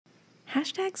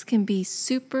Hashtags can be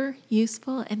super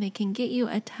useful and they can get you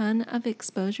a ton of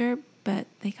exposure, but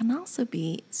they can also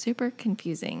be super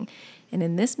confusing. And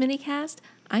in this minicast,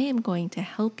 I am going to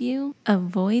help you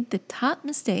avoid the top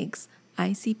mistakes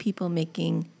I see people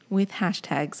making with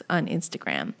hashtags on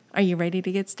Instagram. Are you ready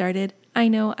to get started? I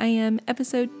know I am.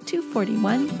 Episode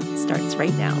 241 starts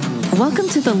right now. Welcome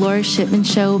to the Lora Shipman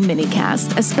Show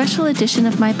minicast, a special edition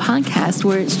of my podcast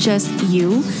where it's just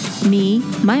you, me,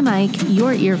 my mic,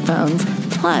 your earphones,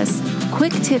 plus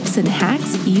quick tips and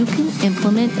hacks you can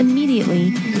implement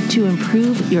immediately to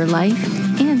improve your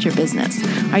life and your business.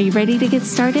 Are you ready to get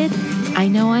started? I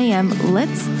know I am.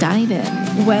 Let's dive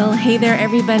in. Well, hey there,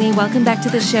 everybody. Welcome back to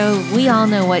the show. We all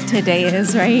know what today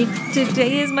is, right?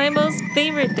 Today is my most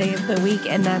favorite day of the week,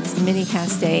 and that's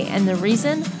Minicast Day. And the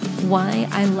reason why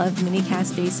I love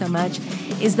Minicast Day so much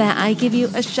is that I give you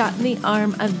a shot in the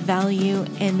arm of value,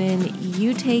 and then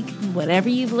you take whatever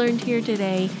you've learned here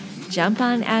today, jump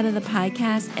on out of the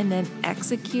podcast, and then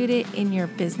execute it in your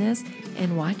business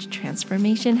and watch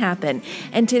transformation happen.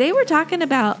 And today we're talking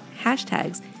about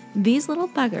hashtags. These little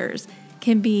buggers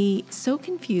can be so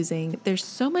confusing. There's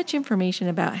so much information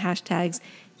about hashtags,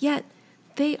 yet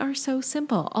they are so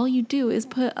simple. All you do is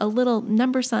put a little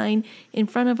number sign in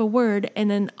front of a word,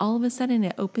 and then all of a sudden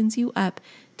it opens you up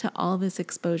to all this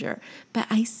exposure. But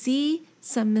I see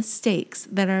some mistakes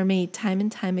that are made time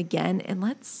and time again, and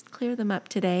let's clear them up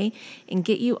today and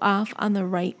get you off on the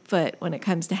right foot when it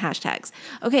comes to hashtags.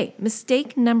 Okay,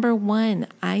 mistake number one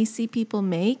I see people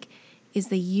make is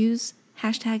they use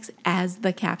hashtags as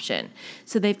the caption.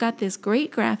 So they've got this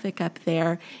great graphic up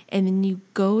there, and then you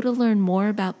go to learn more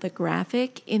about the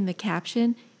graphic in the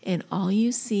caption, and all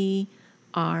you see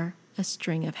are a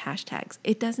string of hashtags.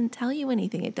 It doesn't tell you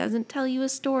anything. It doesn't tell you a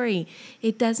story.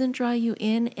 It doesn't draw you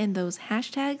in, and those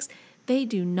hashtags, they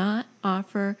do not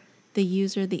offer the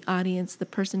user, the audience, the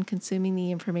person consuming the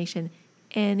information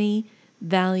any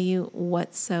value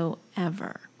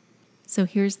whatsoever. So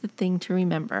here's the thing to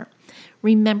remember.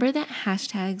 Remember that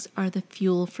hashtags are the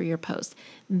fuel for your post.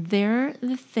 They're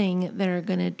the thing that are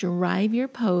going to drive your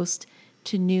post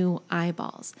to new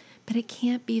eyeballs. But it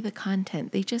can't be the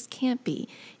content. They just can't be.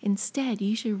 Instead,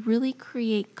 you should really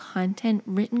create content,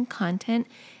 written content,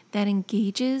 that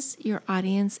engages your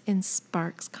audience and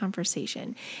sparks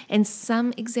conversation. And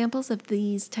some examples of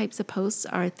these types of posts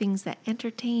are things that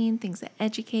entertain, things that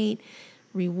educate,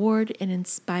 reward, and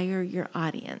inspire your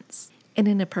audience. And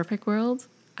in a perfect world,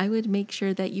 I would make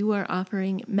sure that you are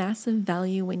offering massive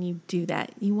value when you do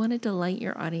that. You want to delight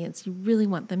your audience. You really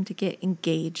want them to get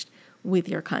engaged with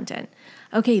your content.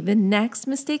 Okay, the next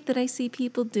mistake that I see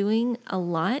people doing a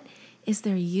lot is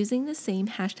they're using the same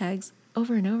hashtags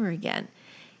over and over again.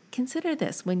 Consider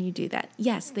this when you do that.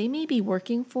 Yes, they may be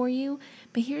working for you,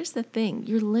 but here's the thing.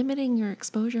 You're limiting your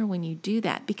exposure when you do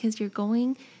that because you're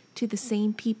going to the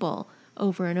same people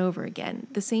over and over again.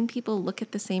 The same people look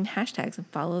at the same hashtags and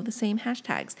follow the same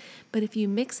hashtags. But if you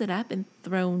mix it up and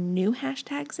throw new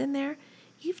hashtags in there,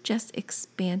 you've just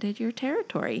expanded your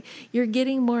territory. You're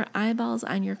getting more eyeballs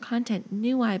on your content,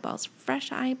 new eyeballs,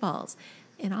 fresh eyeballs.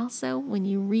 And also, when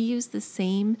you reuse the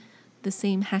same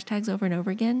hashtags over and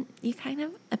over again, you kind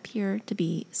of appear to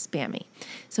be spammy.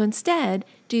 So instead,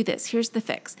 do this. Here's the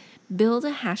fix. Build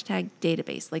a hashtag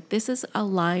database. Like this is a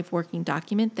live working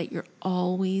document that you're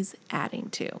always adding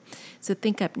to. So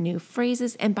think up new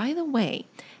phrases. And by the way,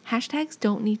 hashtags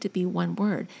don't need to be one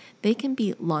word. They can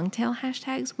be long tail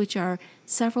hashtags, which are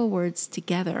several words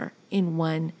together in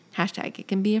one hashtag. It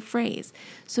can be a phrase.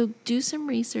 So do some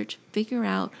research, figure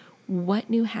out what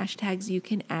new hashtags you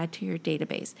can add to your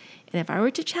database. And if I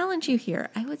were to challenge you here,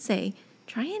 I would say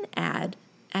try and add,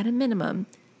 at a minimum,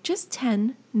 just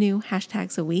 10 new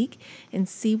hashtags a week and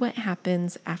see what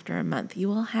happens after a month. You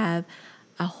will have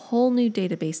a whole new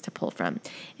database to pull from.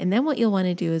 And then what you'll want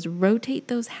to do is rotate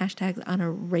those hashtags on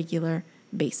a regular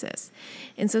basis.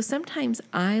 And so sometimes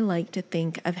I like to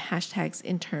think of hashtags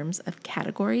in terms of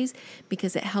categories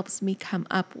because it helps me come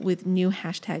up with new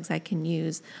hashtags I can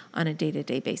use on a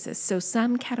day-to-day basis. So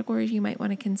some categories you might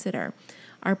want to consider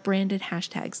are branded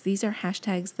hashtags. These are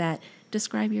hashtags that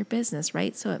describe your business,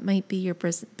 right? So it might be your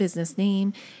business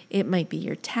name, it might be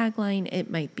your tagline,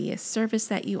 it might be a service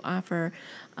that you offer,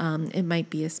 it might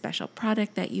be a special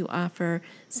product that you offer.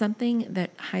 Something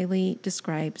that highly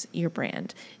describes your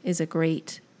brand is a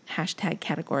great hashtag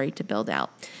category to build out.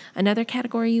 Another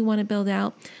category you want to build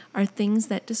out are things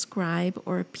that describe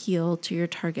or appeal to your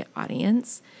target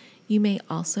audience. You may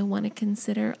also want to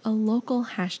consider a local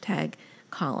hashtag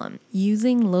column.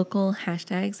 Using local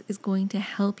hashtags is going to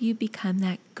help you become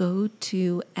that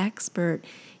go-to expert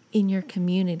in your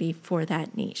community for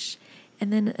that niche.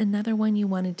 And then another one you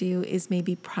want to do is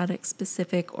maybe product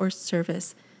specific or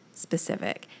service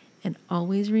specific. And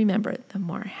always remember, the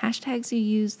more hashtags you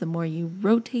use, the more you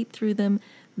rotate through them,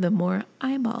 the more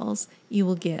eyeballs you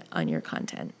will get on your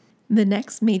content. The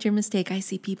next major mistake I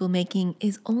see people making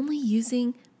is only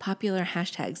using popular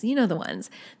hashtags. You know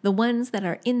the ones that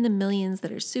are in the millions,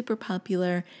 that are super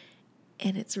popular.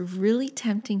 And it's really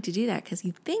tempting to do that because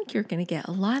you think you're going to get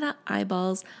a lot of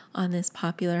eyeballs on this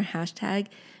popular hashtag,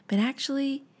 but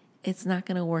actually it's not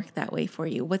going to work that way for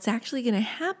you. What's actually going to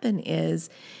happen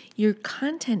is your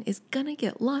content is going to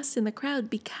get lost in the crowd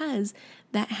because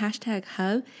that hashtag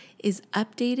hub is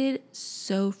updated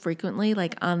so frequently,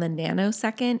 like on the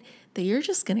nanosecond, that you're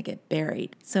just going to get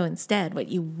buried. So instead, what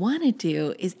you want to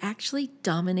do is actually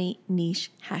dominate niche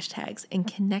hashtags and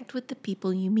connect with the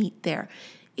people you meet there.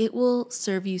 It will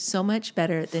serve you so much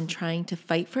better than trying to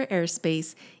fight for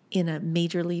airspace in a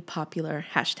majorly popular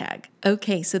hashtag.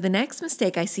 Okay, so the next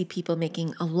mistake I see people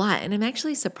making a lot, and I'm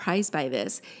actually surprised by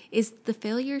this, is the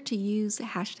failure to use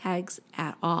hashtags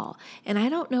at all. And I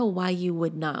don't know why you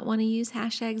would not want to use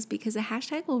hashtags, because a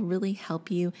hashtag will really help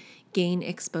you gain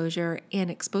exposure and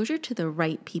exposure to the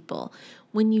right people.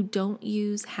 When you don't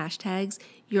use hashtags,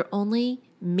 you're only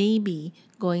maybe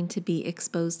going to be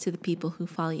exposed to the people who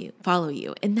follow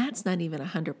you. And that's not even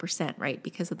 100%, right?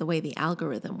 Because of the way the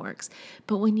algorithm works.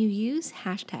 But when you use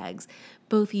hashtags,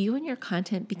 both you and your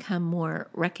content become more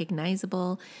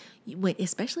recognizable,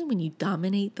 especially when you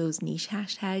dominate those niche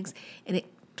hashtags, and it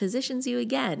positions you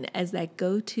again as that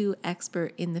go-to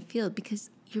expert in the field because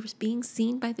you're being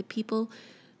seen by the people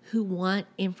who want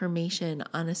information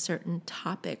on a certain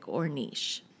topic or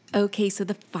niche. Okay, so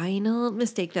the final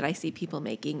mistake that I see people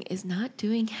making is not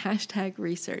doing hashtag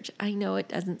research. I know it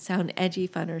doesn't sound edgy,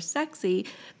 fun, or sexy,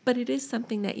 but it is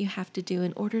something that you have to do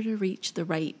in order to reach the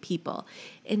right people.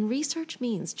 And research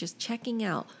means just checking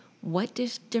out what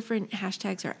different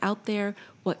hashtags are out there,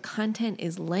 what content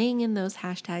is laying in those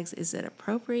hashtags. Is it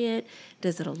appropriate?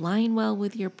 Does it align well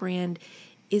with your brand?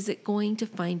 Is it going to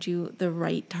find you the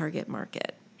right target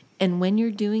market? And when you're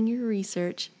doing your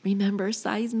research, remember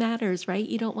size matters, right?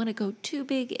 You don't want to go too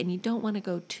big and you don't want to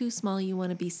go too small. You want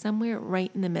to be somewhere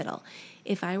right in the middle.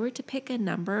 If I were to pick a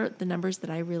number, the numbers that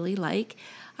I really like,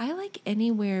 I like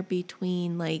anywhere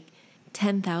between like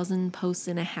 10,000 posts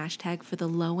in a hashtag for the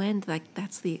low end, like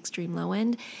that's the extreme low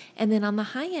end. And then on the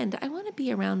high end, I want to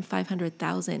be around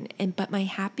 500,000. But my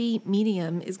happy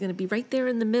medium is going to be right there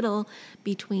in the middle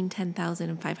between 10,000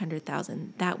 and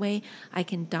 500,000. That way I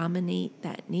can dominate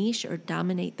that niche or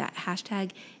dominate that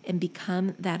hashtag and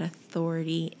become that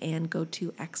authority and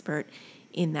go-to expert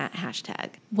in that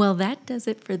hashtag. Well, that does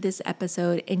it for this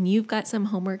episode, and you've got some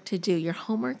homework to do. Your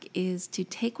homework is to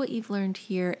take what you've learned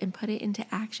here and put it into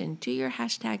action. Do your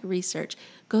hashtag research.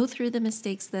 Go through the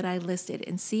mistakes that I listed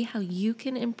and see how you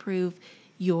can improve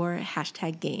your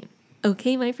hashtag game.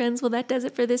 Okay, my friends, well, that does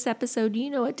it for this episode.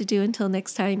 You know what to do. Until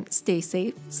next time, stay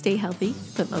safe, stay healthy,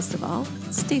 but most of all,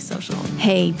 stay social.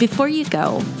 Hey, before you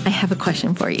go, I have a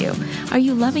question for you. Are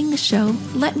you loving the show?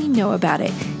 Let me know about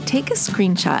it. Take a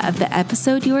screenshot of the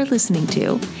episode you are listening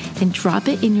to and drop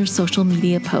it in your social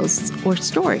media posts or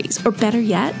stories. Or better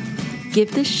yet,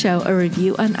 give this show a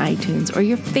review on iTunes or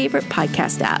your favorite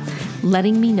podcast app,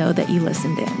 letting me know that you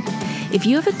listened in. If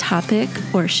you have a topic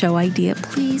or a show idea,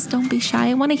 please don't be shy.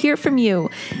 I want to hear from you.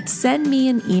 Send me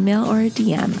an email or a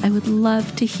DM. I would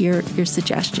love to hear your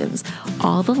suggestions.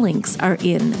 All the links are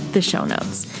in the show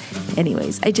notes.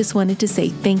 Anyways, I just wanted to say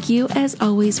thank you, as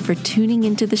always, for tuning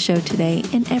into the show today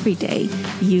and every day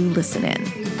you listen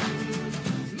in.